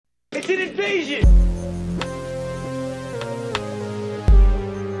It's an invasion!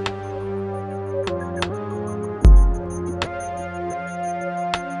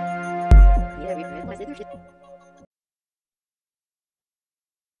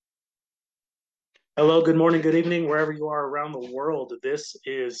 Hello, good morning, good evening, wherever you are around the world. This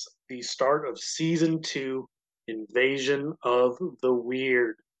is the start of season 2, Invasion of the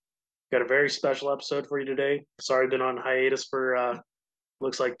Weird. Got a very special episode for you today. Sorry, been on hiatus for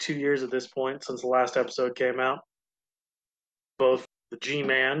looks like 2 years at this point since the last episode came out. Both the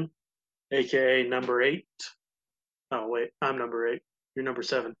G-Man, aka number 8. Oh wait, I'm number 8. You're number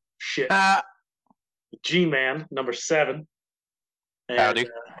 7. Shit. The G-Man, number 7, and Howdy.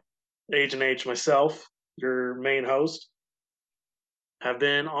 Agent H, myself, your main host, have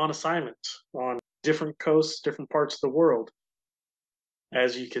been on assignment on different coasts, different parts of the world.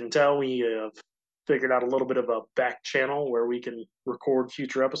 As you can tell, we have figured out a little bit of a back channel where we can record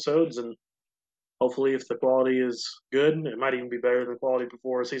future episodes, and hopefully, if the quality is good, it might even be better than the quality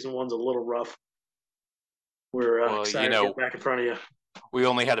before. Season 1's a little rough. We're excited to get back in front of you. We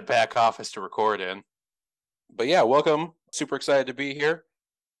only had a back office to record in. But yeah, welcome. Super excited to be here.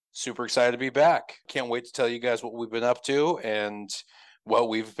 Super excited to be back. Can't wait to tell you guys what we've been up to and what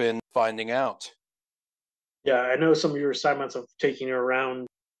we've been finding out. Yeah, I know some of your assignments of taking you around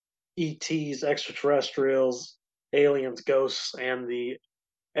ETs, extraterrestrials, aliens, ghosts, and the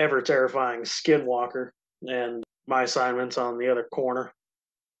ever terrifying Skinwalker. And my assignments on the other corner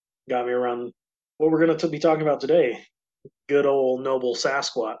got me around what we're going to be talking about today. Good old noble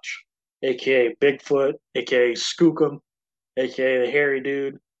Sasquatch, aka Bigfoot, aka Skookum, aka the hairy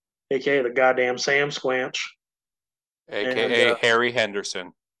dude, aka the goddamn Sam Squanch, aka Harry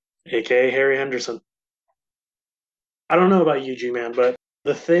Henderson. aka Harry Henderson. I don't know about you, G-Man, but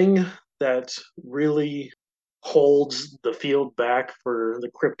the thing that really holds the field back for the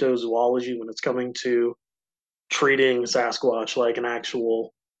cryptozoology when it's coming to treating Sasquatch like an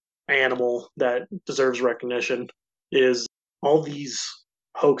actual animal that deserves recognition is all these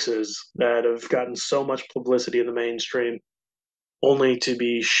hoaxes that have gotten so much publicity in the mainstream only to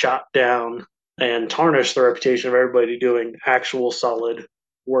be shot down and tarnish the reputation of everybody doing actual solid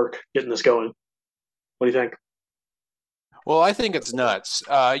work getting this going. What do you think? Well, I think it's nuts.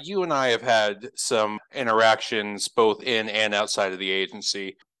 You and I have had some interactions both in and outside of the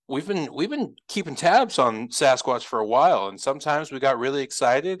agency. We've been keeping tabs on Sasquatch for a while, and sometimes we got really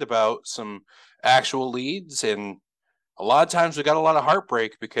excited about some actual leads, and a lot of times we got a lot of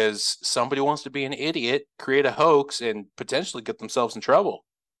heartbreak because somebody wants to be an idiot, create a hoax, and potentially get themselves in trouble.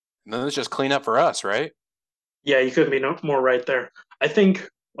 And then it's just clean up for us, right? Yeah, you couldn't be more right there. I think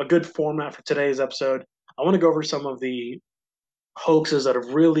a good format for today's episode, I want to go over some of the hoaxes that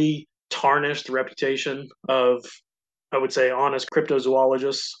have really tarnished the reputation of, I would say, honest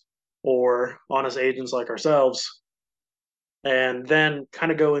cryptozoologists or honest agents like ourselves, and then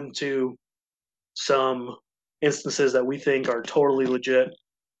kind of go into some instances that we think are totally legit,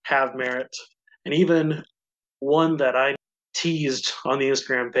 have merit, and even one that I teased on the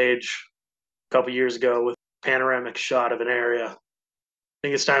Instagram page a couple years ago with a panoramic shot of an area. I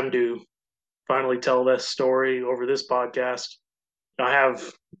think it's time to finally tell this story over this podcast. I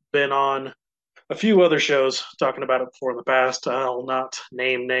have been on a few other shows talking about it before in the past. I'll not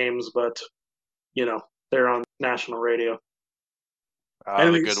name names, but, they're on national radio.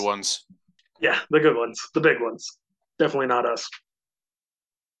 The good ones. Yeah, the good ones, the big ones. Definitely not us.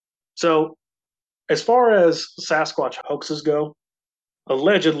 So, as far as Sasquatch hoaxes go,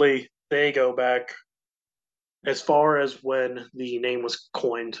 allegedly they go back as far as when the name was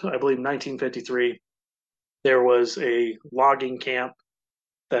coined. I believe 1953. There was a logging camp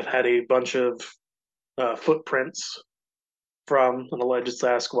that had a bunch of footprints from an alleged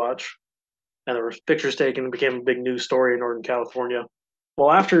Sasquatch, and there were pictures taken and became a big news story in Northern California. Well,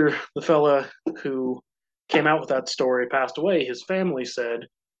 after the fella who came out with that story passed away, his family said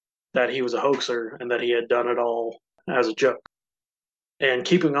that he was a hoaxer and that he had done it all as a joke. And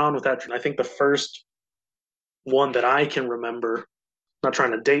keeping on with that, I think the first one that I can remember, not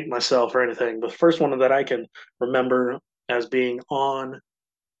trying to date myself or anything, but the first one that I can remember as being on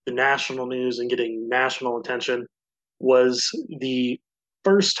the national news and getting national attention was the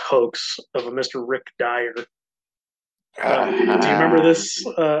first hoax of a Mr. Rick Dyer. Do you remember this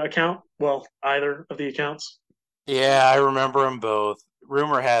account? Well, either of the accounts? Yeah, I remember them both.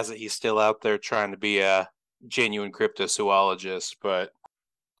 Rumor has it he's still out there trying to be a genuine cryptozoologist, but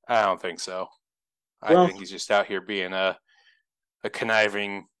I don't think so. I think he's just out here being a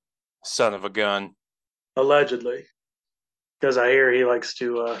conniving son of a gun. Allegedly. Because I hear he likes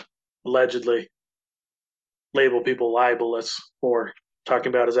to allegedly label people libelous for talking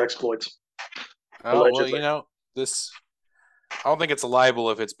about his exploits, Oh, well, allegedly. this, I don't think it's a libel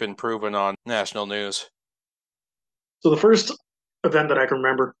if it's been proven on national news. So the first event that I can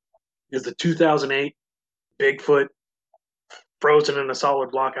remember is the 2008 Bigfoot frozen in a solid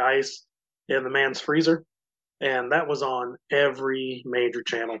block of ice in the man's freezer, and that was on every major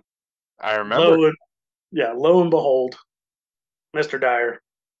channel. I remember. Lo and lo and behold, Mr. Dyer,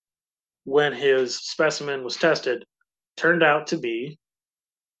 when his specimen was tested, turned out to be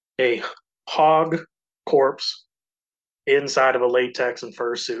a hog corpse inside of a latex and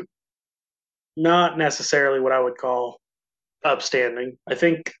fur suit. Not necessarily what I would call upstanding. I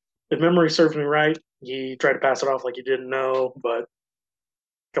think, if memory serves me right, he tried to pass it off like he didn't know, but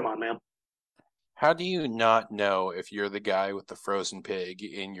come on, man. How do you not know if you're the guy with the frozen pig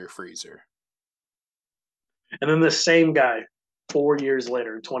in your freezer? And then this same guy, 4 years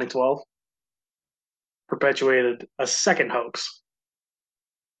later, in 2012, perpetuated a second hoax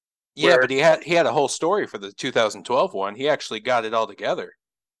Yeah, where, but he had a whole story for the 2012 one. He actually got it all together.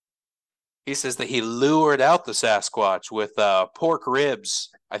 He says that he lured out the Sasquatch with pork ribs.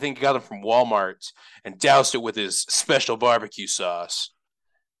 I think he got them from Walmart and doused it with his special barbecue sauce.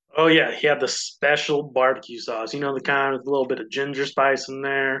 oh yeah, he had the special barbecue sauce. You know, the kind with a little bit of ginger spice in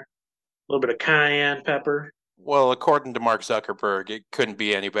there, a little bit of cayenne pepper. Well, according to Mark Zuckerberg, it couldn't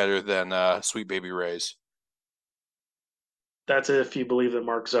be any better than Sweet Baby Ray's. That's if you believe that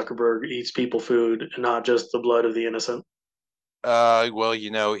Mark Zuckerberg eats people food and not just the blood of the innocent. Well,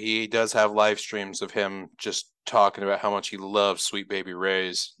 he does have live streams of him just talking about how much he loves Sweet Baby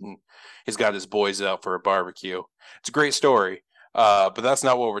Ray's. And he's got his boys out for a barbecue. It's a great story. But that's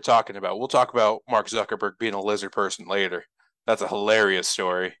not what we're talking about. We'll talk about Mark Zuckerberg being a lizard person later. That's a hilarious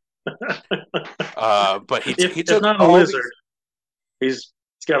story. But he If took not a all lizard, these.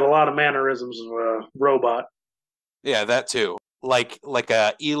 he's got a lot of mannerisms of a robot. Yeah, that too. Like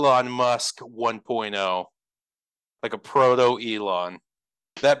a Elon Musk 1.0, like a proto Elon.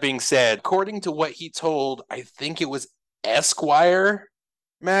 That being said, according to what he told, I think it was Esquire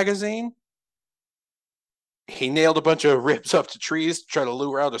magazine, he nailed a bunch of ribs up to trees to try to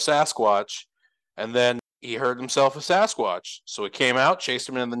lure out a Sasquatch, and then he heard himself a Sasquatch. So he came out, chased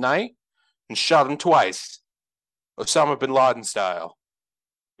him in the night, and shot him twice, Osama bin Laden style.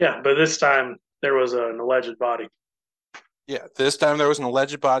 Yeah, but this time there was an alleged body. Yeah, this time there was an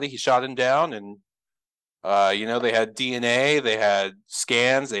alleged body. He shot him down, and they had DNA, they had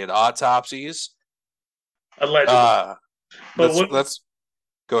scans, they had autopsies. Allegedly. Uh, But let's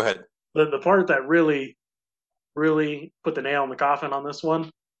go ahead. the part that really put the nail in the coffin on this one,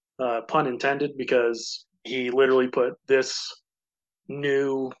 pun intended, because he literally put this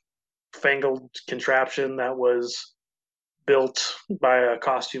new fangled contraption that was built by a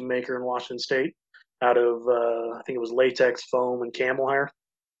costume maker in Washington State out of I think it was latex foam and camel hair.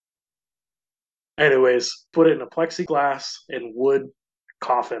 Anyways, put it in a plexiglass and wood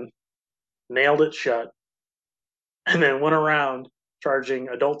coffin, nailed it shut, and then went around charging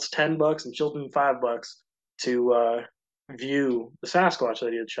adults $10 and children $5 to view the Sasquatch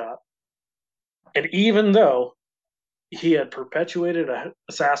that he had shot. And even though he had perpetuated a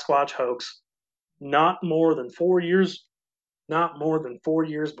Sasquatch hoax not more than 4 years, not more than 4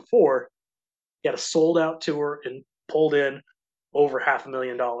 years before, he had a sold out tour and pulled in over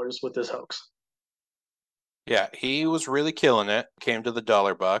 $500,000 with this hoax. Yeah, he was really killing it. Came to the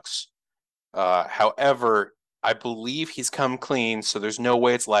dollar bucks. However, I believe he's come clean, so there's no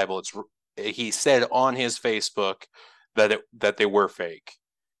way it's libel. He said on his Facebook that they were fake.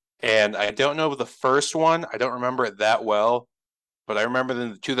 And I don't know the first one. I don't remember it that well, but I remember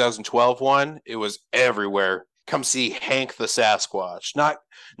in the 2012 one, it was everywhere. Come see Hank the Sasquatch.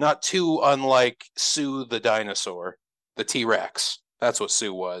 Not too unlike Sue the dinosaur, the T-Rex. That's what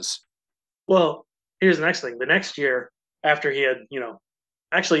Sue was. Well, here's the next thing. The next year, after he had,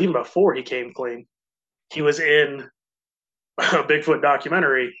 actually even before he came clean, he was in a Bigfoot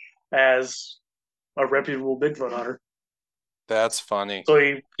documentary as a reputable Bigfoot hunter. That's funny. So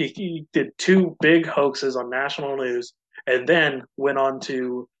he did two big hoaxes on national news, and then went on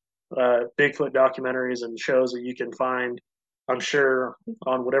to Bigfoot documentaries and shows that you can find, I'm sure,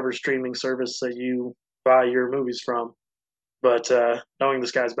 on whatever streaming service that you buy your movies from. But knowing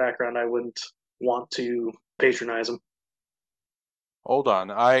this guy's background, I wouldn't want to patronize him. Hold on.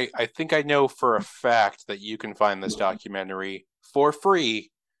 I think I know for a fact that you can find this documentary for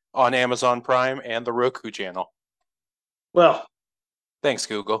free on Amazon Prime and the Roku channel. Well, Thanks,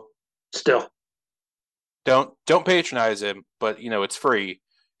 Google. still, Don't patronize him, but it's free.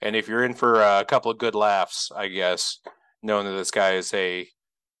 And if you're in for a couple of good laughs, I guess, knowing that this guy is a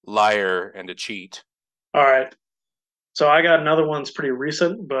liar and a cheat. all right. So I got another one's pretty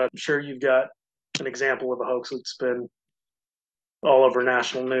recent, but I'm sure you've got an example of a hoax that's been all over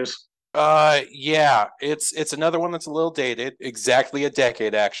national news. Yeah, it's another one that's a little dated, exactly a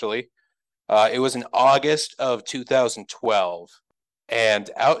decade actually. It was in August of 2012, and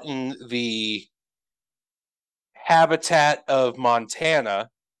out in the habitat of Montana,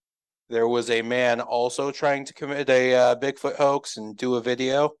 there was a man also trying to commit a Bigfoot hoax and do a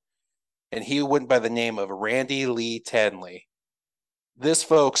video, and he went by the name of Randy Lee Tenley. This,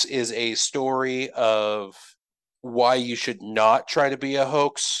 folks, is a story of why you should not try to be a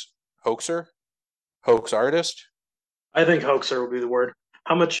hoax artist. I think hoaxer would be the word.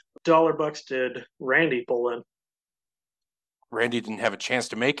 How much dollar bucks did Randy pull in? Randy didn't have a chance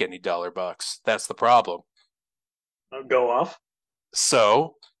to make any dollar bucks. That's the problem. Go off.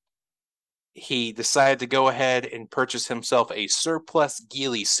 So he decided to go ahead and purchase himself a surplus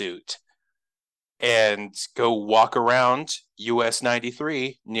ghillie suit and go walk around US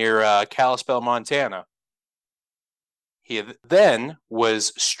 93 near Kalispell, Montana. He then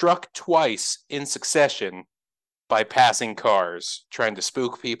was struck twice in succession by passing cars trying to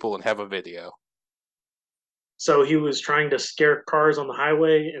spook people and have a video. So he was trying to scare cars on the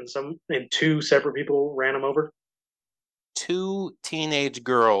highway, and two separate people ran him over. Two teenage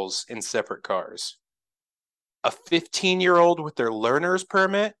girls in separate cars. A 15-year-old with their learner's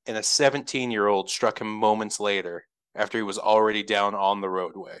permit and a 17-year-old struck him moments later after he was already down on the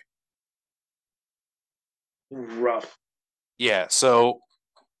roadway. Rough. Yeah, so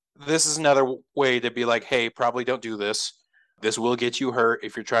this is another way to be like, hey, probably don't do this. This will get you hurt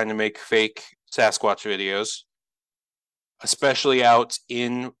if you're trying to make fake Sasquatch videos, especially out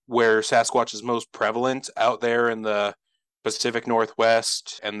in where Sasquatch is most prevalent, out there in the Pacific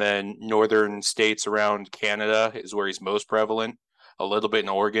Northwest, and then northern states around Canada is where he's most prevalent. A little bit in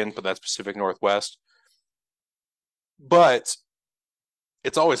Oregon, but that's Pacific Northwest. But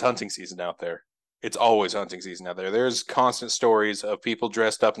it's always hunting season out there. It's always hunting season out there. There's constant stories of people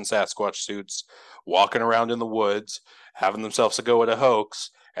dressed up in Sasquatch suits, walking around in the woods, having themselves a go at a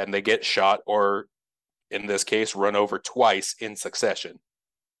hoax, and they get shot or, in this case, run over twice in succession.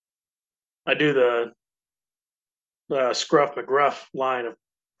 I do the Scruff McGruff line of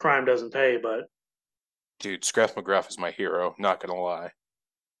crime doesn't pay, but Dude, Scruff McGruff is my hero, not gonna lie.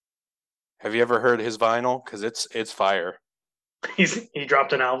 Have you ever heard his vinyl? Because it's fire. he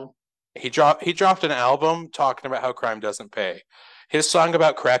dropped an album. He dropped an album talking about how crime doesn't pay. His song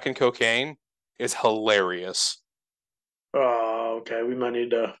about crack and cocaine is hilarious. Oh, okay. We might need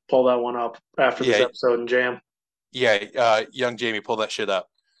to pull that one up after this Yeah, episode and jam. yeah. Young Jamie, pull that shit up.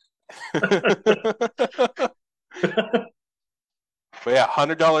 But yeah,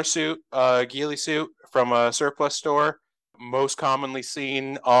 $100 suit, ghillie suit from a surplus store, most commonly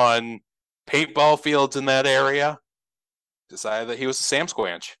seen on paintball fields in that area. Decided that he was a Sam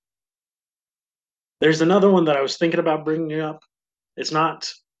Squanch. There's another one that I was thinking about bringing up. It's not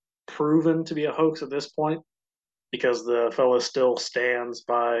proven to be a hoax at this point because the fella still stands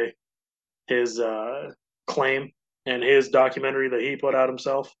by his claim and his documentary that he put out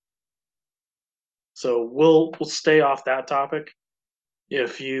himself. So we'll stay off that topic.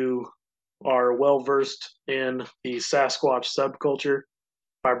 If you are well versed in the Sasquatch subculture,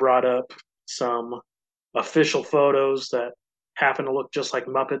 I brought up some official photos that happen to look just like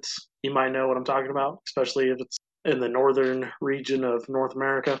Muppets. You might know what I'm talking about, especially if it's in the northern region of North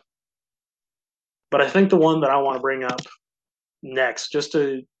America. But I think the one that I want to bring up next, just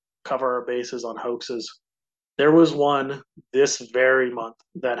to cover our bases on hoaxes, there was one this very month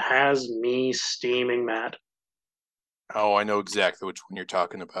that has me steaming mad. Oh, I know exactly which one you're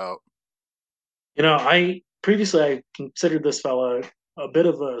talking about. I previously considered this fella a bit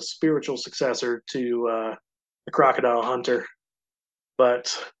of a spiritual successor to the Crocodile Hunter,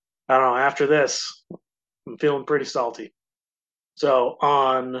 but I don't know. After this, I'm feeling pretty salty. So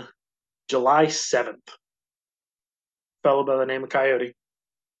on July 7th, a fellow by the name of Coyote,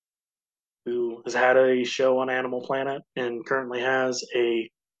 who has had a show on Animal Planet and currently has a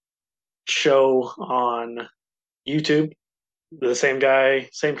show on YouTube. The same guy,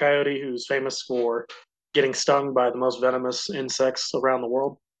 same Coyote, who's famous for getting stung by the most venomous insects around the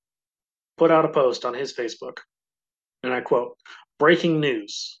world, put out a post on his Facebook, and I quote, "Breaking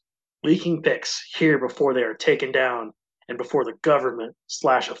news. Leaking pics here before they are taken down and before the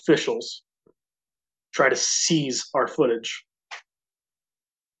government/officials try to seize our footage."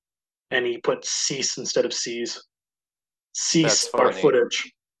 And he put cease instead of seize. That's Cease our funny.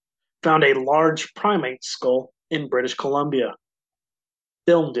 footage. Found a large primate skull in British Columbia.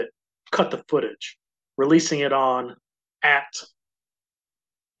 Filmed it. Cut the footage. Releasing it on at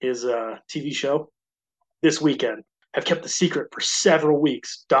his TV show this weekend. have kept the secret for several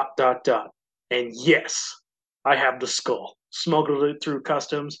weeks. ... And yes, I have the skull. Smuggled it through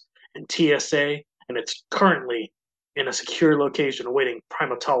customs and TSA, and it's currently in a secure location awaiting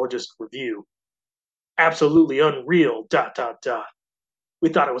primatologist review. Absolutely unreal. ... We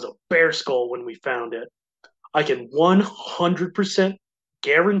thought it was a bear skull when we found it. I can 100%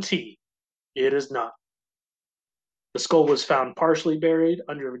 guarantee it is not. The skull was found partially buried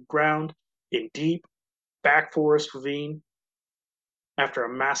under the ground in deep back forest ravine after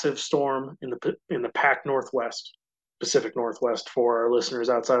a massive storm in the Pacific Northwest for our listeners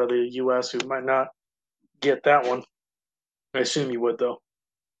outside of the U.S. who might not get that one. I assume you would, though.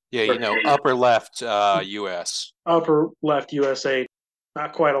 Yeah, upper left U.S. Upper left USA,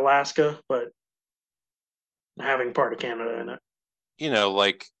 not quite Alaska, but having part of Canada in it.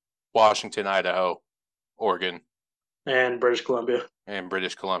 Like Washington, Idaho, Oregon. And British Columbia.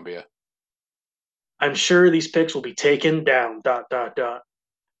 I'm sure these pics will be taken down, ...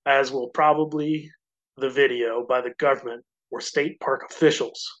 as will probably the video by the government or state park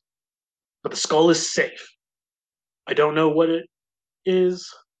officials. But the skull is safe. I don't know what it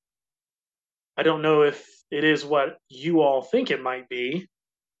is. I don't know if it is what you all think it might be,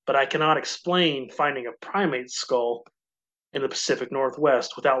 but I cannot explain finding a primate skull in the Pacific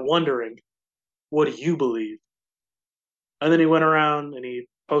Northwest without wondering, what do you believe? And then he went around and he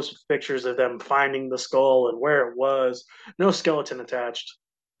posted pictures of them finding the skull and where it was. No skeleton attached,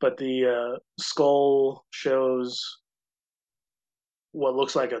 but the skull shows what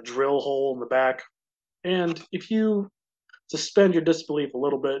looks like a drill hole in the back. And if you suspend your disbelief a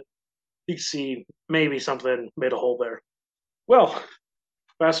little bit, you can see maybe something made a hole there. Well,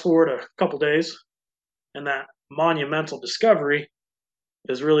 fast forward a couple days, and that monumental discovery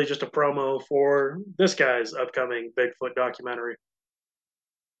is really just a promo for this guy's upcoming Bigfoot documentary.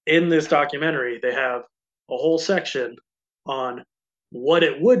 In this documentary, they have a whole section on what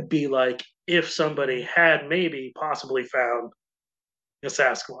it would be like if somebody had maybe possibly found a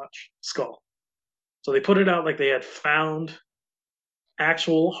Sasquatch skull. So they put it out like they had found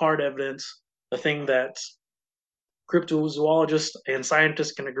actual hard evidence, the thing that cryptozoologists and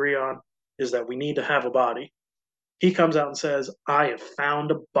scientists can agree on is that we need to have a body. He comes out and says, I have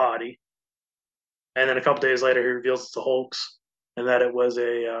found a body. And then a couple days later, he reveals it's a hoax and that it was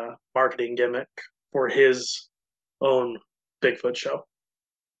a marketing gimmick for his own Bigfoot show.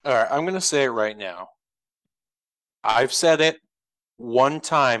 All right, I'm going to say it right now. I've said it one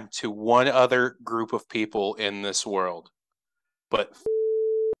time to one other group of people in this world, but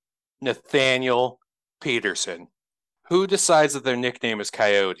Nathaniel Peterson. Who decides that their nickname is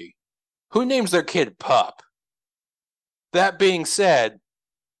Coyote? Who names their kid Pup? That being said,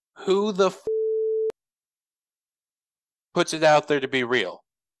 who the puts it out there to be real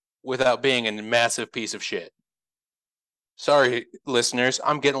without being a massive piece of shit? Sorry, listeners,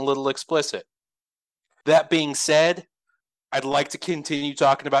 I'm getting a little explicit. That being said, I'd like to continue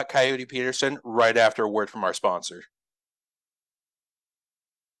talking about Coyote Peterson right after a word from our sponsor.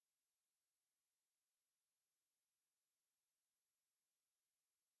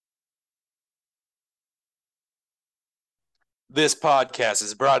 This podcast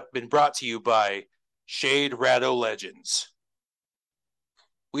has been brought to you by Shade Ratto Legends.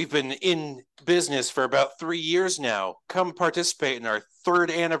 We've been in business for about 3 years now. Come participate in our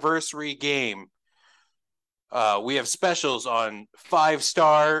 3rd anniversary game. We have specials on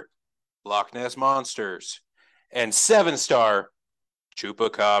 5-star Loch Ness Monsters and 7-star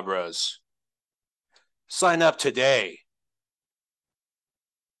Chupacabras. Sign up today.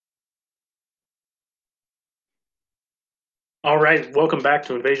 All right, welcome back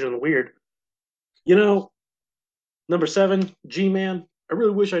to Invasion of the Weird. Number 7, G-Man. I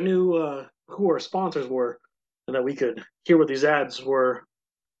really wish I knew who our sponsors were and that we could hear what these ads were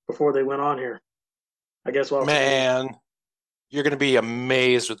before they went on here. I guess we'll Man, you're going to be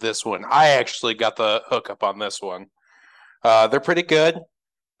amazed with this one. I actually got the hookup on this one. They're pretty good.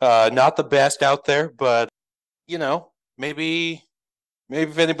 Not the best out there, but, maybe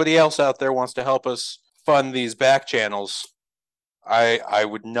if anybody else out there wants to help us fund these back channels, I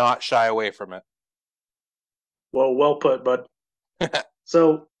would not shy away from it. Well put, bud.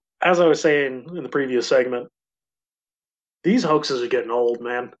 So, as I was saying in the previous segment, these hoaxes are getting old,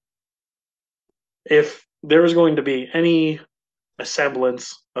 man. If there is going to be any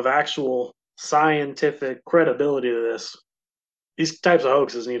semblance of actual scientific credibility to this, these types of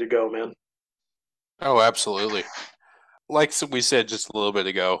hoaxes need to go, man. Oh, absolutely. Like we said just a little bit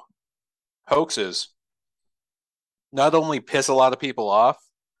ago, hoaxes not only piss a lot of people off,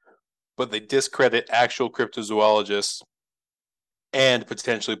 but they discredit actual cryptozoologists and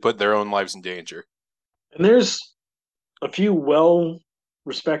potentially put their own lives in danger. And there's a few well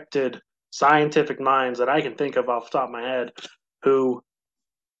respected scientific minds that I can think of off the top of my head who,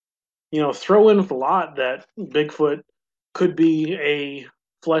 throw in with a lot that Bigfoot could be a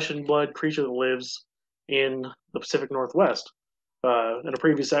flesh and blood creature that lives in the Pacific Northwest. In a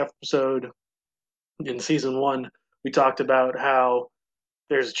previous episode in season one, we talked about how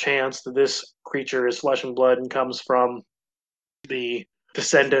there's a chance that this creature is flesh and blood and comes from the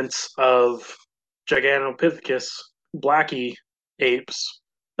descendants of Gigantopithecus blackie apes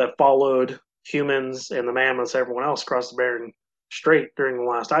that followed humans and the mammoths, everyone else across the Bering Strait during the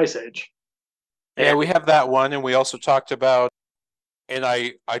last ice age. Yeah, And we have that one, and we also talked about, and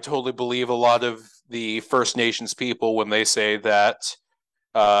I totally believe a lot of the First Nations people when they say that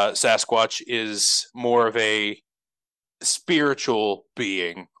Sasquatch is more of a spiritual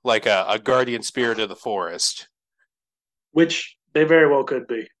being, like a guardian spirit of the forest. which they very well could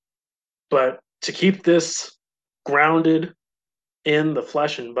be. But to keep this grounded in the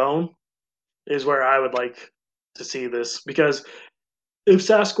flesh and bone is where I would like to see this. Because if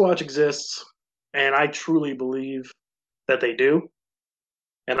Sasquatch exists, and I truly believe that they do,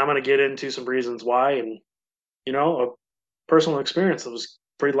 and I'm going to get into some reasons why, and a personal experience that was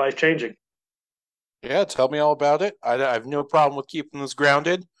pretty life changing. Yeah, tell me all about it. I have no problem with keeping this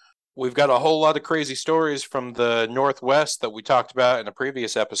grounded. We've got a whole lot of crazy stories from the Northwest that we talked about in a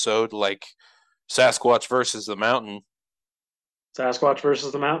previous episode, like Sasquatch versus the mountain. Sasquatch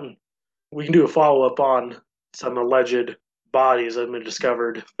versus the mountain. We can do a follow up on some alleged bodies that have been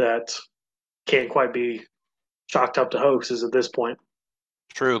discovered that can't quite be chalked up to hoaxes at this point.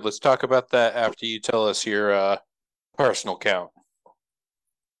 True. Let's talk about that after you tell us your personal count.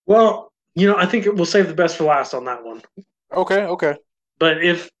 Well, I think we'll save the best for last on that one. Okay, okay. But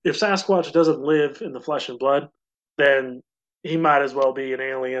if Sasquatch doesn't live in the flesh and blood, then he might as well be an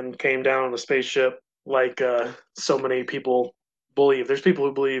alien came down on a spaceship, like so many people believe. There's people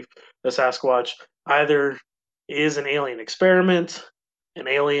who believe that Sasquatch either is an alien experiment, an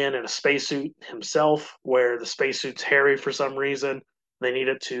alien in a spacesuit himself, where the spacesuit's hairy for some reason. They need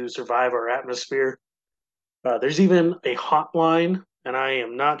it to survive our atmosphere. There's even a hotline, and I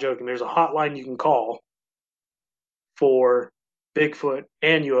am not joking. There's a hotline you can call for Bigfoot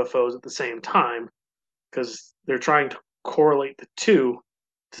and UFOs at the same time because they're trying to correlate the two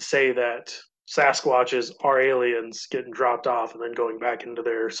to say that Sasquatches are aliens getting dropped off and then going back into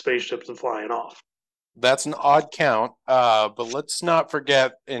their spaceships and flying off. That's an odd count. But let's not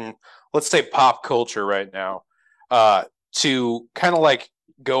forget in, let's say, pop culture right now, to kind of like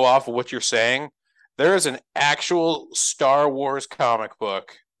go off of what you're saying. There is an actual Star Wars comic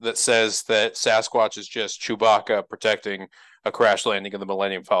book that says that Sasquatch is just Chewbacca protecting a crash landing of the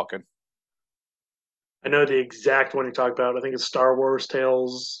Millennium Falcon. I know the exact one you talk about. I think it's Star Wars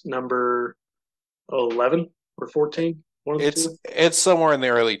Tales number 11 or 14. One of the It's two. it's somewhere in the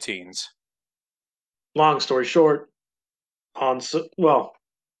early teens. Long story short, well,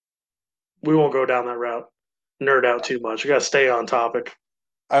 we won't go down that route. Nerd out too much. We got to stay on topic.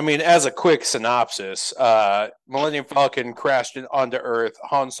 I mean, as a quick synopsis, Millennium Falcon crashed onto Earth.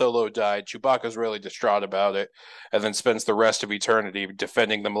 Han Solo died. Chewbacca's really distraught about it, and then spends the rest of eternity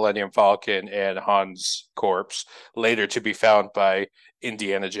defending the Millennium Falcon and Han's corpse, later to be found by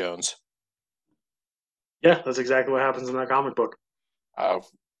Indiana Jones. Yeah, that's exactly what happens in that comic book. Uh,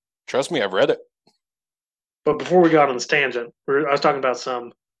 Trust me, I've read it. But before we got on this tangent, I was talking about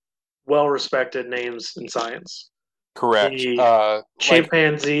some well-respected names in science. Correct. The Like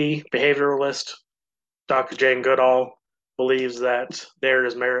chimpanzee behavioralist Dr. Jane Goodall believes that there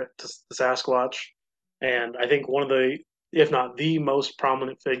is merit to the Sasquatch, and I think one of the, if not the most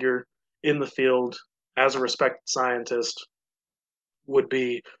prominent figure in the field as a respected scientist would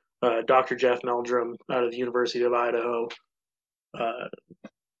be Dr. Jeff Meldrum out of the University of Idaho, uh,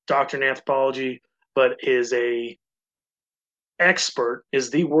 doctor in anthropology, but is the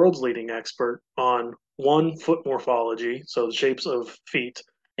world's leading expert on one foot morphology, so the shapes of feet,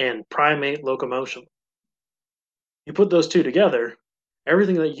 and primate locomotion. You put those two together,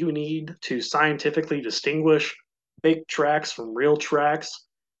 everything that you need to scientifically distinguish fake tracks from real tracks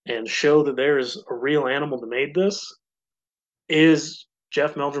and show that there is a real animal that made this is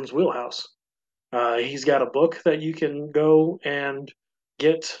Jeff Meldrum's wheelhouse. He's got a book that you can go and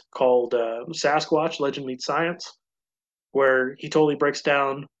get called Sasquatch Legend Meets Science, where he totally breaks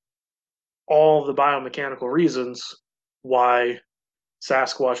down all the biomechanical reasons why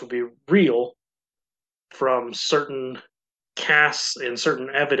Sasquatch would be real from certain casts and certain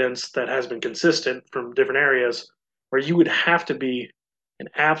evidence that has been consistent from different areas, where you would have to be an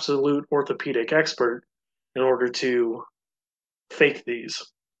absolute orthopedic expert in order to fake these.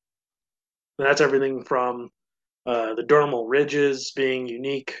 And that's everything from The dermal ridges being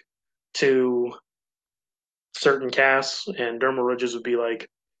unique to certain casts, and dermal ridges would be like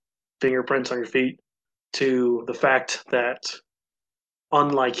fingerprints on your feet, to the fact that,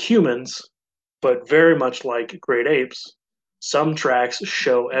 unlike humans, but very much like great apes, some tracks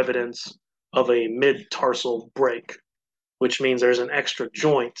show evidence of a mid tarsal break, which means there's an extra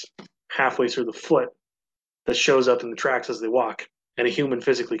joint halfway through the foot that shows up in the tracks as they walk. And a human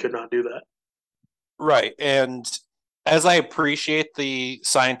physically could not do that. Right. And as I appreciate the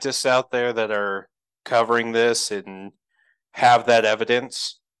scientists out there that are covering this and have that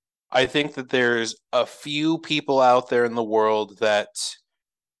evidence, I think that there's a few people out there in the world that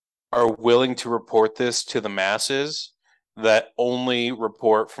are willing to report this to the masses that only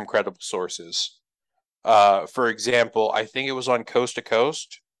report from credible sources. For example, I think it was on Coast to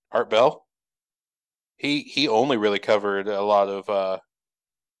Coast, Art Bell. He only really covered a lot of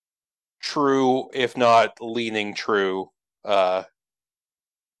true, if not leaning true,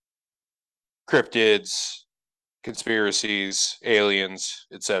 cryptids, conspiracies, aliens,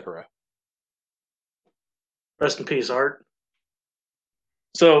 etc. Rest in peace, Art.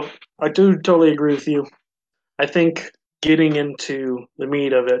 So I do totally agree with you. I think getting into the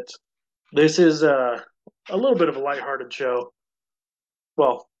meat of it, this is a little bit of a lighthearted show.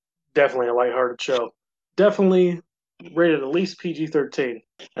 Well, definitely a lighthearted show. Definitely rated at least PG-13.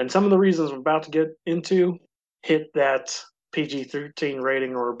 And some of the reasons I'm about to get into hit that PG-13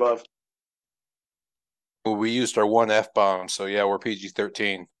 rating or above. Well, we used our one F bomb, so yeah, we're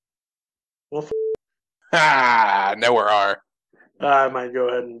PG-13. Well, Ah, now we're R. I might go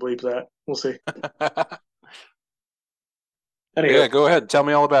ahead and bleep that. We'll see. Anywho, Yeah, go ahead. Tell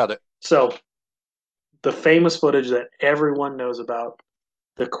me all about it. so the famous footage that everyone knows about,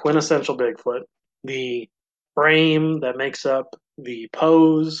 the quintessential Bigfoot, the frame that makes up the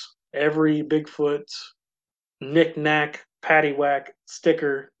pose, every Bigfoot knick-knack, paddywhack,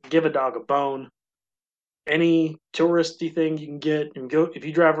 sticker, give a dog a bone, any touristy thing you can get. You can go if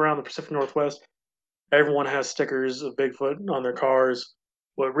you drive around the Pacific Northwest, everyone has stickers of Bigfoot on their cars.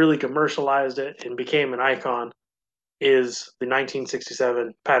 What really commercialized it and became an icon is the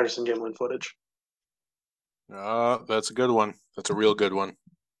 1967 Patterson Gimlin footage. That's a good one. That's a real good one.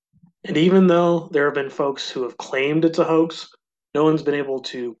 And even though there have been folks who have claimed it's a hoax, no one's been able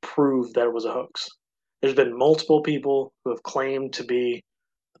to prove that it was a hoax. There's been multiple people who have claimed to be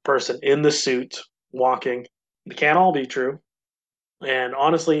the person in the suit walking. It can't all be true. And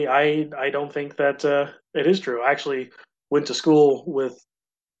honestly, I don't think that it is true. I actually went to school with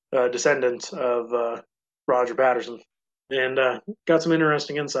descendants of Roger Patterson and got some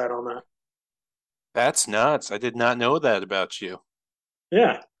interesting insight on that. That's nuts. I did not know that about you.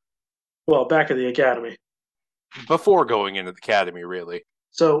 Yeah. Well, back at the academy. Before going into the academy, really.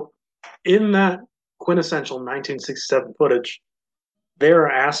 So, in that quintessential 1967 footage, there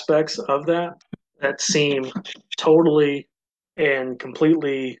are aspects of that that seem totally and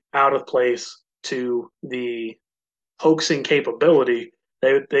completely out of place to the hoaxing capability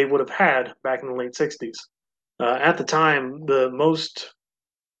they would have had back in the late 60s. At the time, the most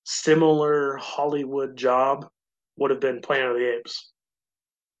similar Hollywood job would have been Planet of the Apes.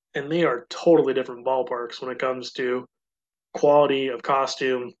 And they are totally different ballparks when it comes to quality of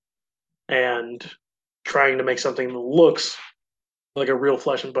costume and trying to make something that looks like a real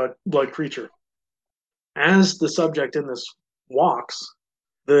flesh and blood creature. As the subject in this walks,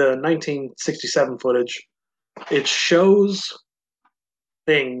 the 1967 footage, it shows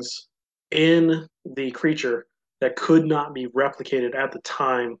things in the creature that could not be replicated at the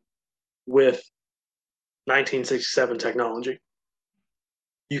time with 1967 technology.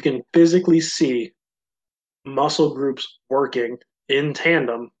 You can physically see muscle groups working in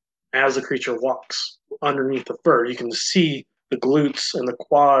tandem as the creature walks underneath the fur. You can see the glutes and the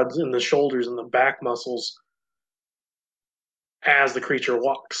quads and the shoulders and the back muscles as the creature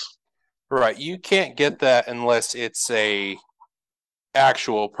walks. Right. You can't get that unless it's a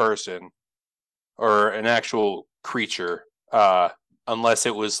actual person or an actual creature, unless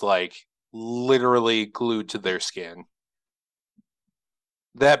it was like literally glued to their skin.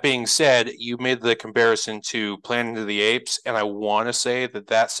 That being said, you made the comparison to Planet of the Apes, and I want to say that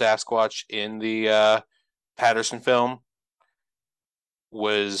that Sasquatch in the Patterson film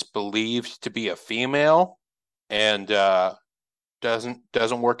was believed to be a female, and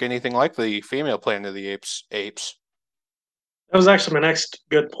doesn't work anything like the female Planet of the Apes. That was actually my next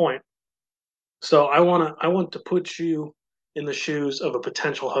good point. So I want to put you in the shoes of a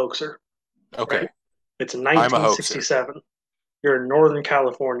potential hoaxer. Okay, Right? It's I'm a hoaxer. 1967. You're in Northern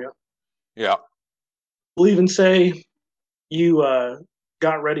California. Yeah. We'll even say you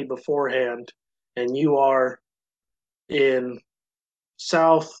got ready beforehand and you are in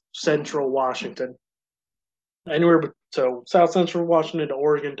south central Washington. Anywhere so south central Washington to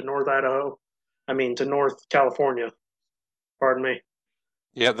Oregon to North Idaho. I mean to North California. Pardon me.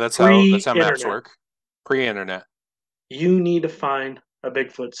 Yeah, that's how maps Pre-internet, work. Pre-internet. you need to find a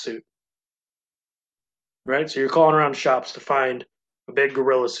Bigfoot suit, right? So you're calling around shops to find a big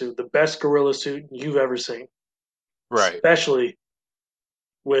gorilla suit, the best gorilla suit you've ever seen, Right. especially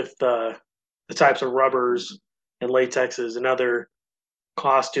with the types of rubbers and latexes and other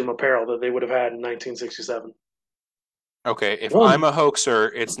costume apparel that they would have had in 1967. Okay, if I'm One, a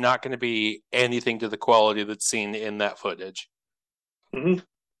hoaxer, it's not going to be anything to the quality that's seen in that footage. mm-hmm.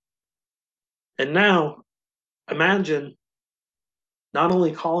 And now imagine not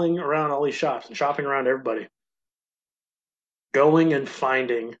only calling around all these shops and shopping around everybody, going and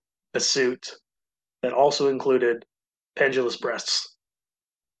finding a suit that also included pendulous breasts,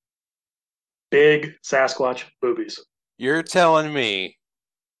 big Sasquatch boobies. You're telling me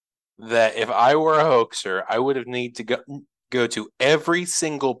that if I were a hoaxer, I would have need to go to every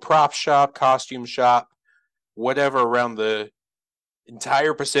single prop shop, costume shop, whatever around the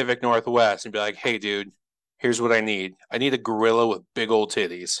entire Pacific Northwest and be like, "Hey, dude, here's what I need. I need a gorilla with big old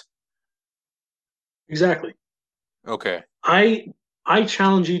titties." Exactly. Okay. I I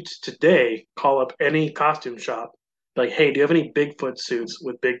challenge you to today call up any costume shop, like, hey, do you have any Bigfoot suits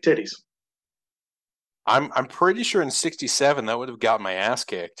with big titties? I'm pretty sure in '67 that would have got my ass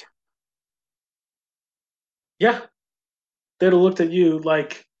kicked. Yeah, they'd have looked at you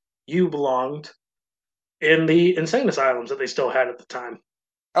like you belonged in the insane asylums that they still had at the time.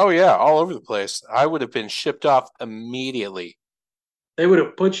 Oh yeah, all over the place. I would have been shipped off immediately. They would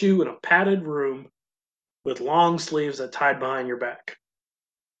have put you in a padded room with long sleeves that tied behind your back.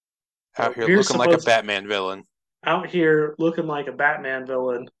 Out But here we're looking like a supposed Batman villain. out here looking like a Batman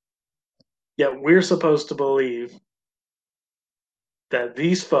villain, yet we're supposed to believe that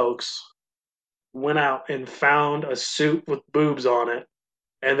these folks went out and found a suit with boobs on it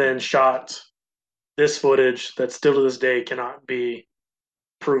and then shot this footage that still to this day cannot be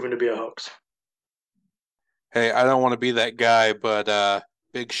proven to be a hoax. Hey, I don't want to be that guy, but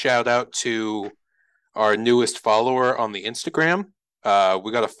big shout out to our newest follower on the Instagram.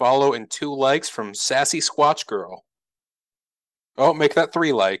 We got a follow and 2 likes from Sassy Squatch Girl. Oh, make that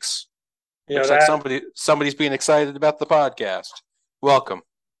 3 likes. You know Looks like that. somebody's being excited about the podcast. Welcome.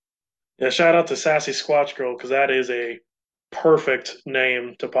 Yeah, shout out to Sassy Squatch Girl because that is a perfect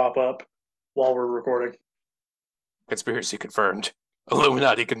name to pop up while we're recording. Conspiracy confirmed.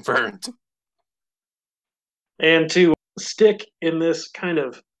 Illuminati confirmed. And to stick in this kind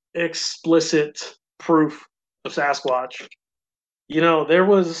of explicit proof of Sasquatch, there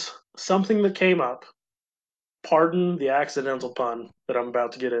was something that came up, pardon the accidental pun that I'm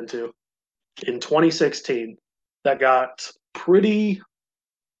about to get into, in 2016 that got pretty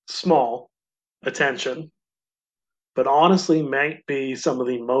small attention, but honestly might be some of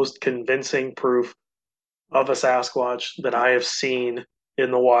the most convincing proof of a Sasquatch that I have seen in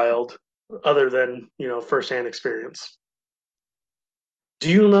the wild, other than, firsthand experience. Do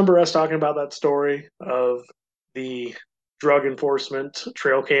you remember us talking about that story of the drug enforcement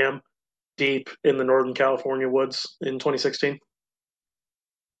trail cam deep in the Northern California woods in 2016?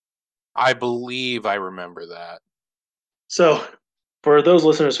 I believe I remember that. So, for those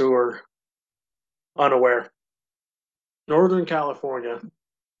listeners who are unaware, Northern California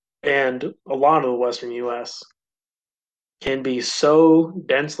and a lot of the Western US can be so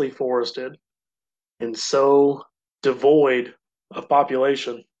densely forested and so devoid of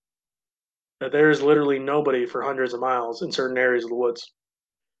population that there is literally nobody for hundreds of miles in certain areas of the woods.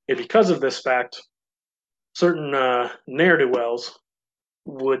 And because of this fact, certain ne'er do wells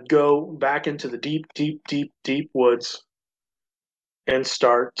would go back into the deep, deep, deep, deep woods and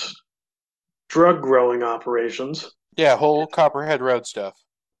start drug growing operations Yeah, whole Copperhead Road stuff.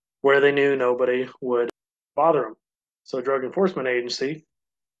 where they knew nobody would bother them. So, Drug Enforcement Agency,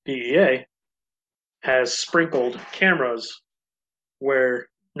 DEA, has sprinkled cameras where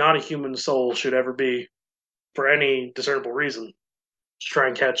not a human soul should ever be for any discernible reason to try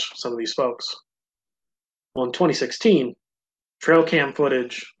and catch some of these folks. Well, in 2016, trail cam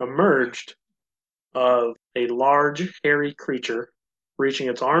footage emerged of a large, hairy creature reaching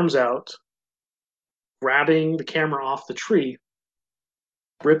its arms out, grabbing the camera off the tree,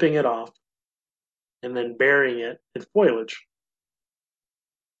 ripping it off, and then burying it in foliage.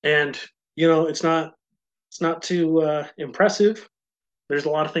 And it's not too impressive. There's a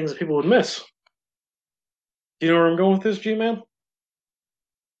lot of things that people would miss. Do you know where I'm going with this, G man? Are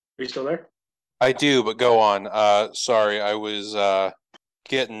you still there? I do, but go on. Sorry, I was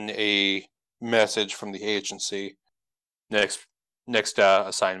getting a message from the agency. Next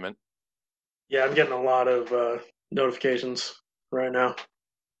assignment. Yeah, I'm getting a lot of notifications right now.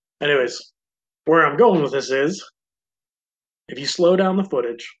 Anyways, where I'm going with this is if you slow down the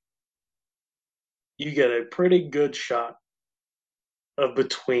footage, you get a pretty good shot of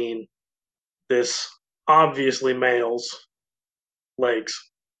between this obviously male's legs.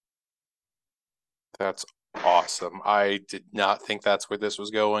 That's awesome. I did not think that's where this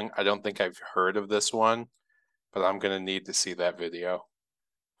was going. I don't think I've heard of this one, but I'm gonna need to see that video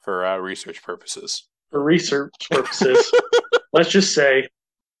for research purposes. For research purposes, let's just say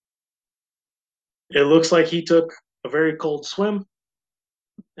it looks like he took a very cold swim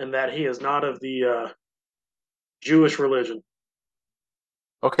and that he is not of the Jewish religion.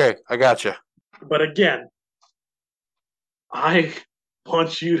 Okay, I gotcha. But again, I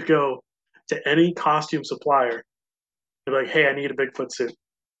want you to go to any costume supplier and be like, hey, I need a Bigfoot suit.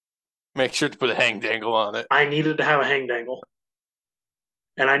 Make sure to put a hang dangle on it. I needed to have a hang dangle.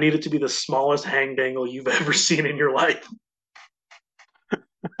 And I need it to be the smallest hang dangle you've ever seen in your life.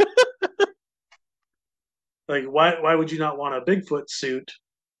 Like, why would you not want a Bigfoot suit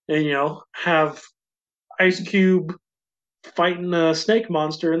and, have Ice Cube fighting a snake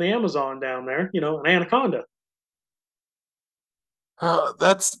monster in the Amazon down there, an anaconda?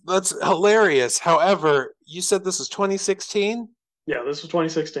 That's hilarious. However, you said this is 2016? Yeah, this was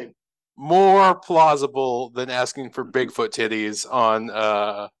 2016. More plausible than asking for Bigfoot titties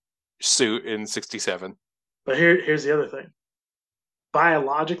on suit in 67. But here's the other thing.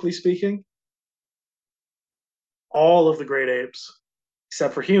 Biologically speaking, all of the great apes,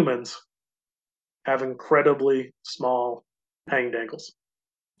 except for humans, have incredibly small hang dangles.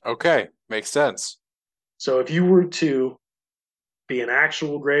 Okay, makes sense. So if you were to be an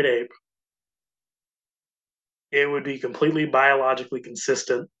actual great ape, it would be completely biologically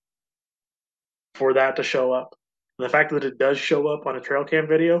consistent for that to show up. And the fact that it does show up on a trail cam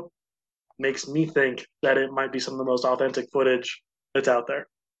video makes me think that it might be some of the most authentic footage that's out there.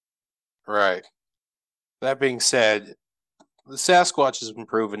 Right. That being said, the Sasquatch has been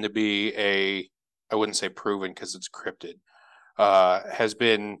proven to be I wouldn't say proven because it's cryptid, has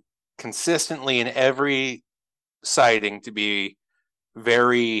been consistently in every sighting to be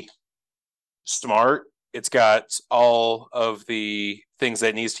very smart. It's got all of the things that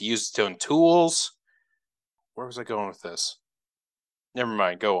it needs to use its own tools. Where was I going with this? Never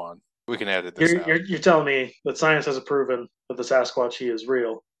mind. Go on. We can edit this out. You're telling me that science hasn't proven that the Sasquatch he is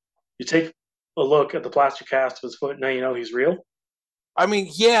real. You take a look at the plaster cast of his foot, now you know he's real. I mean,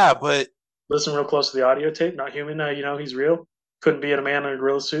 yeah, but listen real close to the audio tape. Not human, now you know he's real. Couldn't be in a man in a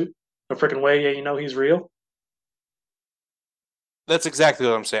gorilla suit. No freaking way, yeah, you know he's real. That's exactly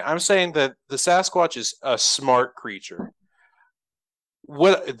what I'm saying. I'm saying that the Sasquatch is a smart creature.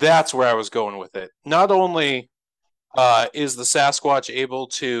 That's where I was going with it. Not only is the Sasquatch able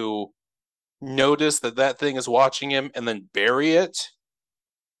to notice that thing is watching him and then bury it,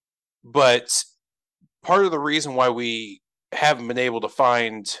 but part of the reason why we haven't been able to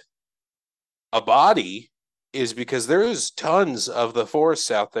find a body is because there's tons of the forests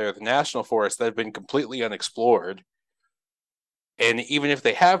out there, the national forests, that have been completely unexplored. And even if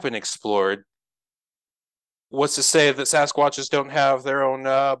they have been explored, what's to say that Sasquatches don't have their own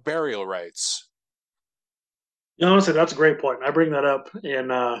burial rights? Honestly, that's a great point. I bring that up in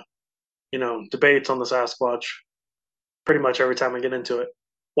debates on the Sasquatch pretty much every time I get into it.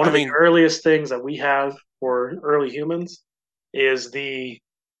 One of the earliest things that we have for early humans is the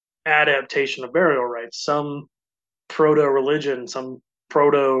adaptation of burial rites. Some proto-religion, some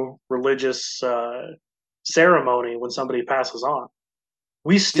proto-religious ceremony when somebody passes on.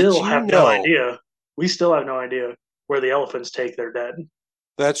 We still have no idea. We still have no idea where the elephants take their dead.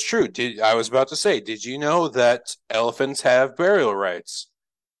 That's true. I was about to say, did you know that elephants have burial rites?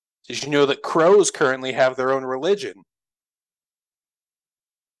 Did you know that crows currently have their own religion?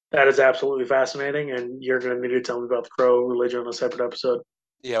 That is absolutely fascinating, and you're going to need to tell me about the crow religion on a separate episode.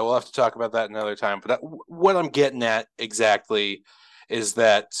 Yeah, we'll have to talk about that another time. But what I'm getting at exactly is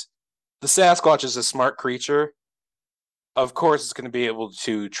that the Sasquatch is a smart creature. Of course, it's going to be able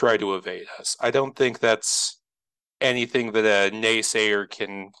to try to evade us. I don't think that's anything that a naysayer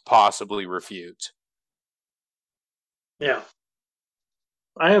can possibly refute. Yeah.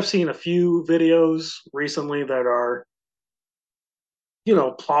 I have seen a few videos recently that are,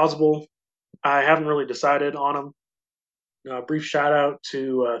 plausible. I haven't really decided on them. A brief shout out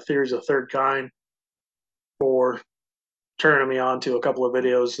to Theories of Third Kind for turning me on to a couple of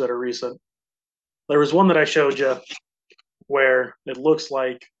videos that are recent. There was one that I showed you where it looks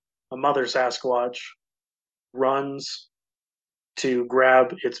like a mother Sasquatch runs to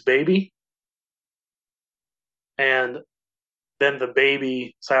grab its baby, and then the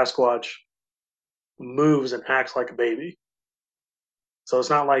baby Sasquatch moves and acts like a baby. So it's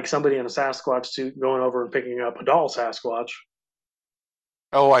not like somebody in a Sasquatch suit going over and picking up a doll Sasquatch.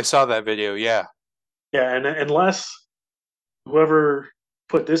 Oh, I saw that video. Yeah. Yeah, and unless whoever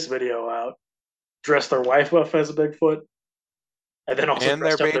put this video out dressed their wife up as a Bigfoot and then also And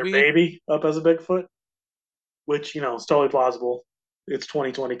their dressed up their baby? baby up as a Bigfoot, which, is totally plausible. It's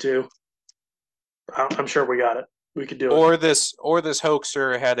 2022. I'm sure we got it. We could do it. Or this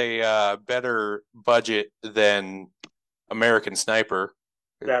hoaxer had a better budget than American Sniper.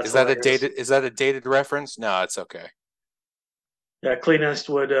 That's Is that a hilarious. dated reference? No, it's okay. Yeah, Clint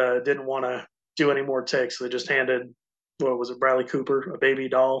Eastwood didn't want to do any more takes. So they just handed, what was it, Bradley Cooper, a baby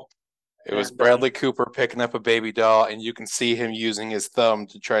doll. It was And Bradley Cooper picking up a baby doll, and you can see him using his thumb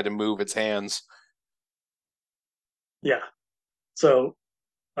to try to move its hands. yeah. So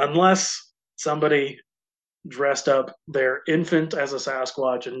unless somebody dressed up their infant as a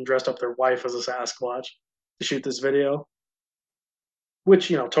Sasquatch and dressed up their wife as a Sasquatch to shoot this video, which,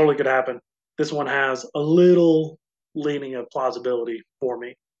 totally could happen. This one has a little leaning of plausibility for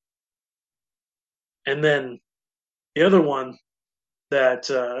me. And then the other one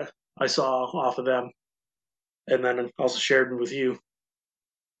that I saw off of them, and then also shared with you,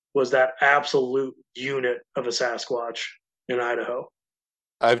 was that absolute unit of a Sasquatch in Idaho.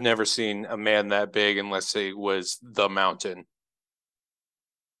 I've never seen a man that big unless it was the mountain.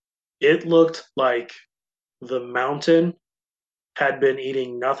 It looked like the mountain had been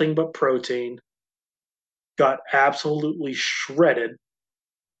eating nothing but protein, got absolutely shredded,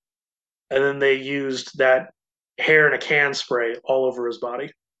 and then they used that hair in a can spray all over his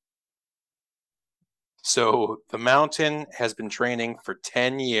body. So the mountain has been training for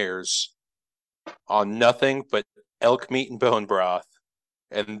 10 years on nothing but elk meat and bone broth.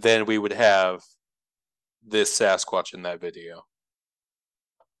 And then we would have this Sasquatch in that video.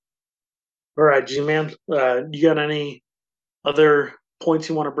 All right, G-Man, you got any other points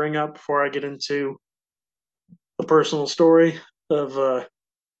you want to bring up before I get into the personal story of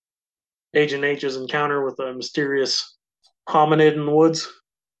Agent H's encounter with a mysterious hominid in the woods?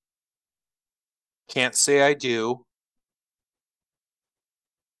 Can't say I do.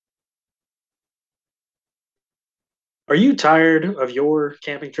 Are you tired of your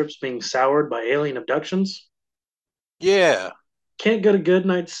camping trips being soured by alien abductions? Yeah. Can't get a good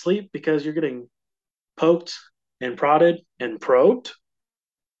night's sleep because you're getting poked and prodded and probed?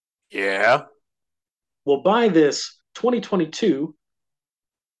 Yeah. Well, buy this 2022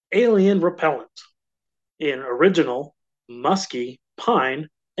 Alien Repellent in original, musky, pine,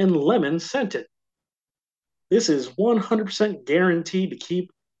 and lemon scented. This is 100% guaranteed to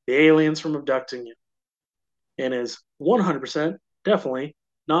keep the aliens from abducting you and is 100% definitely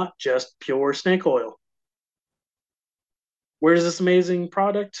not just pure snake oil. Where does this amazing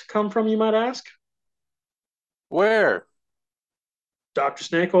product come from, you might ask? Where? Dr.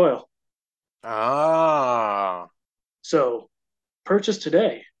 Snake Oil. Ah. So purchase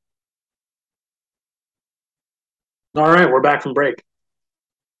today. All right, we're back from break.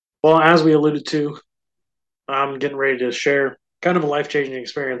 Well, as we alluded to, I'm getting ready to share kind of a life-changing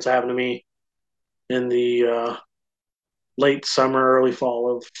experience happened to me in the late summer, early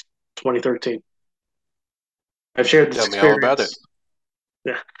fall of 2013. I've shared this Tell me all about it. experience.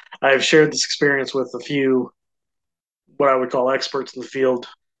 Yeah, I've shared this experience with a few what I would call experts in the field.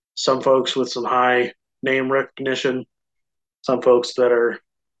 Some folks with some high name recognition, some folks that are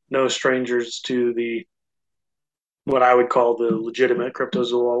no strangers to the what I would call the legitimate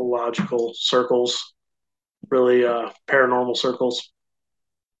cryptozoological circles, really paranormal circles.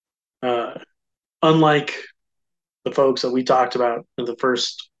 Uh, Unlike the folks that we talked about in the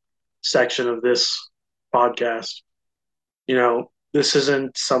first section of this podcast, this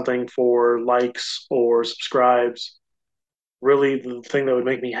isn't something for likes or subscribes. Really, the thing that would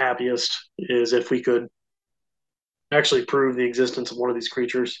make me happiest is if we could actually prove the existence of one of these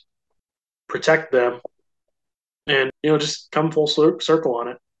creatures, protect them, and just come full circle on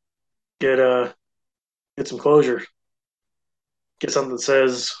it. Get some closure. Get something that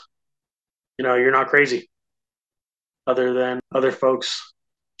says, you're not crazy, other than other folks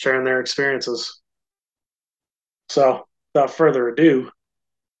sharing their experiences. So, without further ado,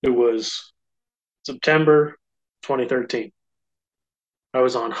 it was September 2013. I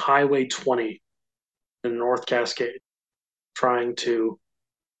was on Highway 20 in North Cascade trying to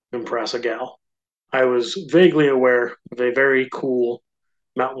impress a gal. I was vaguely aware of a very cool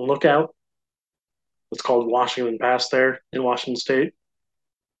mountain lookout. It's called Washington Pass there in Washington State.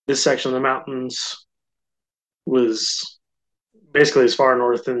 This section of the mountains was basically as far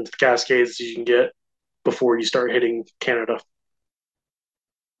north into the Cascades as you can get before you start hitting Canada.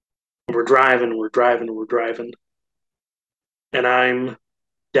 We're driving, we're driving, we're driving, and I'm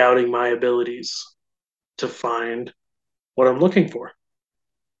doubting my abilities to find what I'm looking for.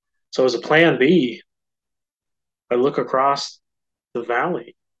 So, as a plan B, I look across the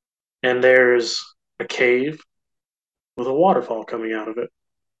valley, and there's a cave with a waterfall coming out of it.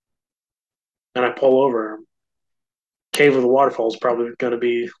 And I pull over. Cave with a waterfall is probably going to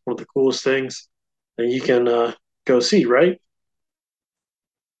be one of the coolest things that you can go see, right?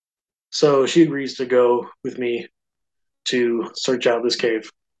 So she agrees to go with me to search out this cave.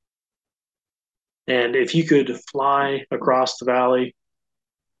 And if you could fly across the valley,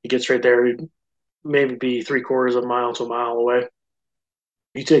 it gets right there, it'd maybe be 3/4 of a mile to a mile away.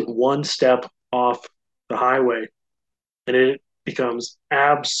 You take one step off the highway, and it becomes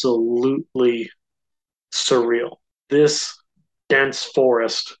absolutely surreal. This dense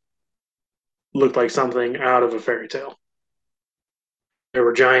forest looked like something out of a fairy tale. There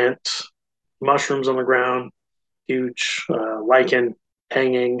were giant mushrooms on the ground, huge lichen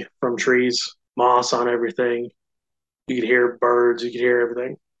hanging from trees, moss on everything. You could hear birds, you could hear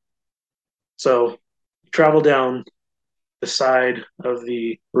everything. So you travel down the side of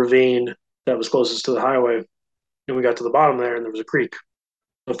the ravine that was closest to the highway, and we got to the bottom there, and there was a creek.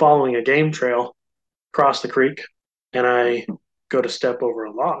 So following a game trail, cross the creek, and I go to step over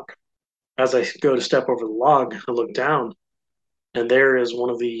a log. As I go to step over the log, I look down, and there is one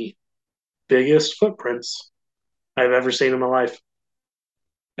of the biggest footprints I've ever seen in my life.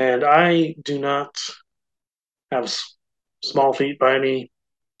 And I do not have small feet by any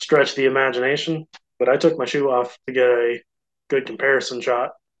stretch of the imagination, but I took my shoe off to get a good comparison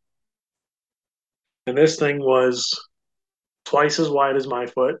shot. And this thing was twice as wide as my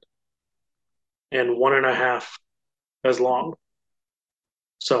foot and 1.5 as long.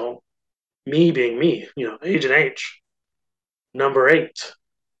 So, me being me, Agent H, number 8,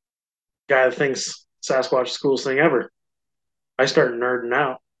 guy that thinks Sasquatch is the coolest thing ever. I started nerding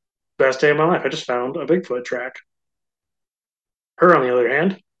out. Best day of my life. I just found a Bigfoot track. Her, on the other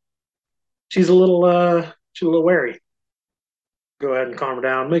hand, she's a little wary. Go ahead and calm her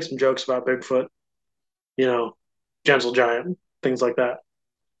down. Make some jokes about Bigfoot, you know, gentle giant, things like that.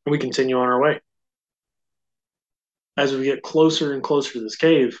 And we continue on our way. As we get closer and closer to this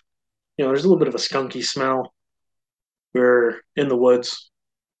cave, there's a little bit of a skunky smell. We're in the woods.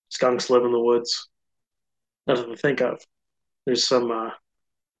 Skunks live in the woods. Nothing to think of. There's some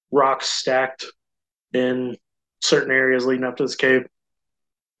rocks stacked in certain areas leading up to this cave.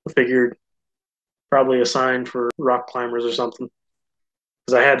 I figured probably a sign for rock climbers or something.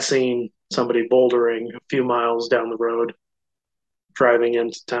 Because I had seen somebody bouldering a few miles down the road, driving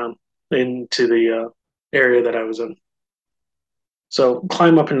into town, into the area that I was in. So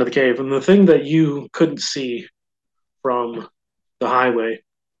climb up into the cave, and the thing that you couldn't see from the highway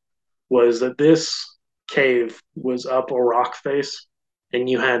was that this cave was up a rock face, and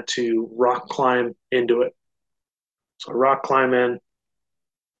you had to rock climb into it. So I rock climb in,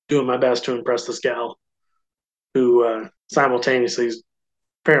 doing my best to impress this gal, who simultaneously is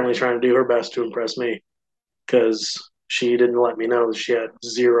apparently trying to do her best to impress me, because she didn't let me know that she had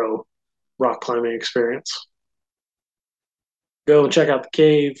zero rock climbing experience. Go and check out the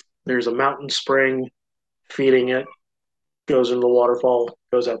cave. There's a mountain spring feeding it, goes into the waterfall,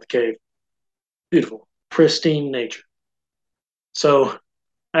 goes out the cave. Beautiful, pristine nature. So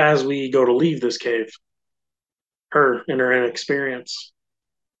as we go to leave this cave, her, in her inexperience,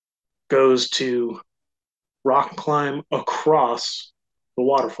 goes to rock climb across the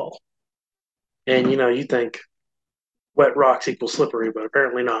waterfall. And you think wet rocks equal slippery, but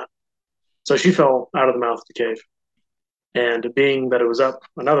apparently not. So she fell out of the mouth of the cave. And being that it was up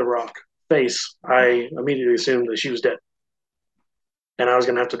another rock face, I immediately assumed that she was dead. And I was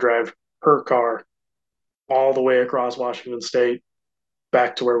going to have to drive her car all the way across Washington State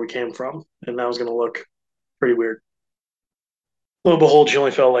back to where we came from. And that was going to look pretty weird. Lo and behold, she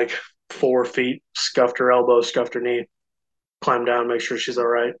only fell like 4 feet, scuffed her elbow, scuffed her knee, climbed down, make sure she's all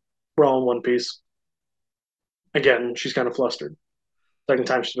right. We're all in one piece. Again, she's kind of flustered. Second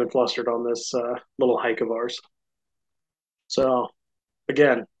time she's been flustered on this little hike of ours. So,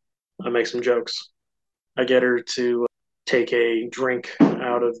 again, I make some jokes. I get her to take a drink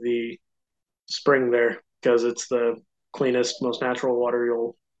out of the spring there because it's the cleanest, most natural water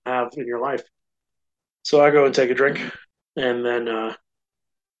you'll have in your life. So I go and take a drink, and then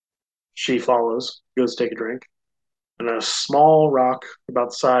she follows, goes to take a drink, and a small rock about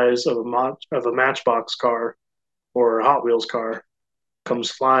the size of a Matchbox car or a Hot Wheels car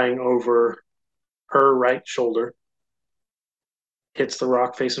comes flying over her right shoulder, hits the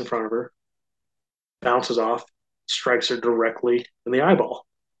rock face in front of her, bounces off, strikes her directly in the eyeball.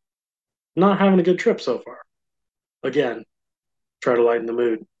 Not having a good trip so far. Again, try to lighten the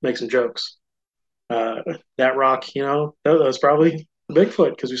mood, make some jokes. Uh, that rock, that was probably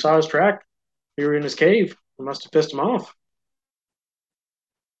Bigfoot because we saw his track. We were in his cave. We must have pissed him off.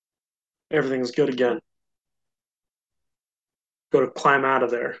 Everything's good again. Go to climb out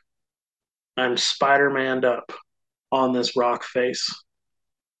of there. I'm Spider-Maned up on this rock face,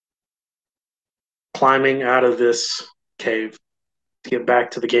 climbing out of this cave to get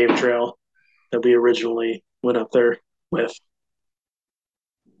back to the game trail that we originally went up there with.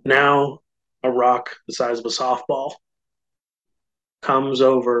 Now, a rock the size of a softball comes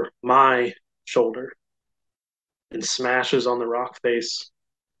over my shoulder and smashes on the rock face,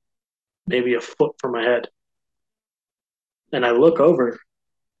 maybe a foot from my head. And I look over,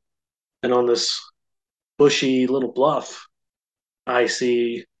 and on this bushy little bluff, I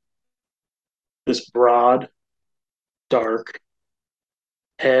see this broad, dark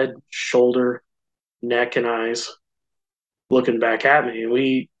head, shoulder, neck, and eyes looking back at me. And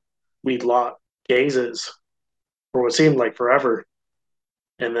we locked gazes for what seemed like forever.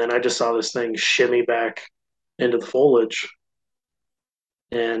 And then I just saw this thing shimmy back into the foliage.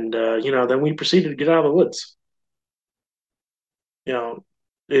 And, then we proceeded to get out of the woods. You know,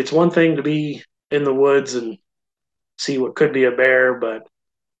 it's one thing to be in the woods and see what could be a bear, but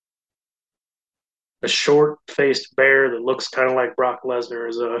a short faced bear that looks kind of like Brock Lesnar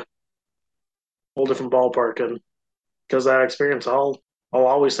is a whole different ballpark. And because of that experience, I'll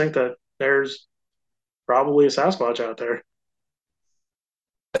always think that there's probably a Sasquatch out there.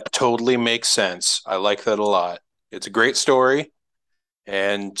 That totally makes sense. I like that a lot. It's a great story.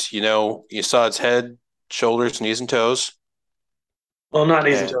 And, you saw its head, shoulders, knees, and toes. Well, not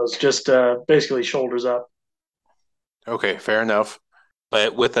knees and And toes, just basically shoulders up. okay, fair enough.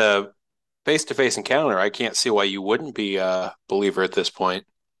 But with a face to face encounter, I can't see why you wouldn't be a believer at this point.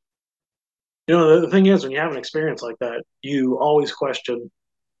 The thing is, when you have an experience like that, you always question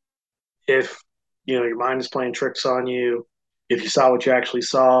if your mind is playing tricks on you, if you saw what you actually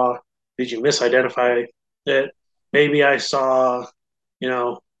saw, did you misidentify it? Maybe I saw, you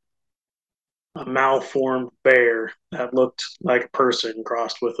know, a malformed bear that looked like a person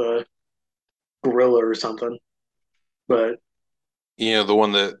crossed with a gorilla or something. But The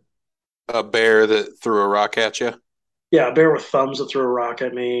one that a bear that threw a rock at you. yeah, a bear with thumbs that threw a rock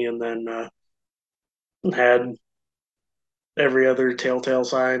at me and then had every other telltale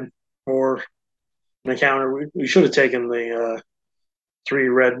sign for an encounter. We should have taken the three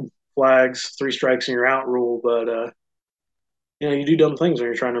red flags, three strikes and you're out rule, but you do dumb things when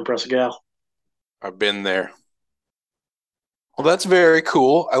you're trying to impress a gal. I've been there. Well, that's very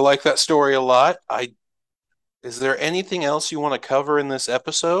cool. I like that story a lot. I Is there anything else you want to cover in this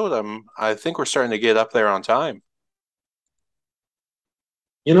episode? I think we're starting to get up there on time.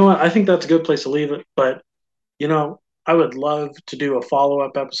 You know what? I think that's a good place to leave it. But I would love to do a follow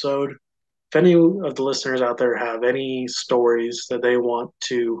up episode. If any of the listeners out there have any stories that they want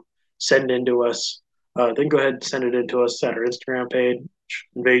to send in to us, then go ahead and send it in to us at our Instagram page,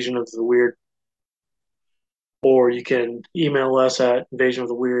 Invasion of the Weird. Or you can email us at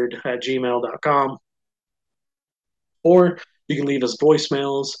invasionoftheweird@gmail.com. Or you can leave us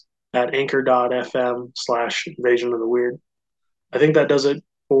voicemails at anchor.fm/invasion of the weird. I think that does it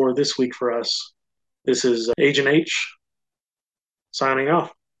for this week for us. This is Agent H signing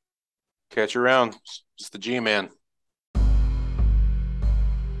off. Catch you around. It's the G Man.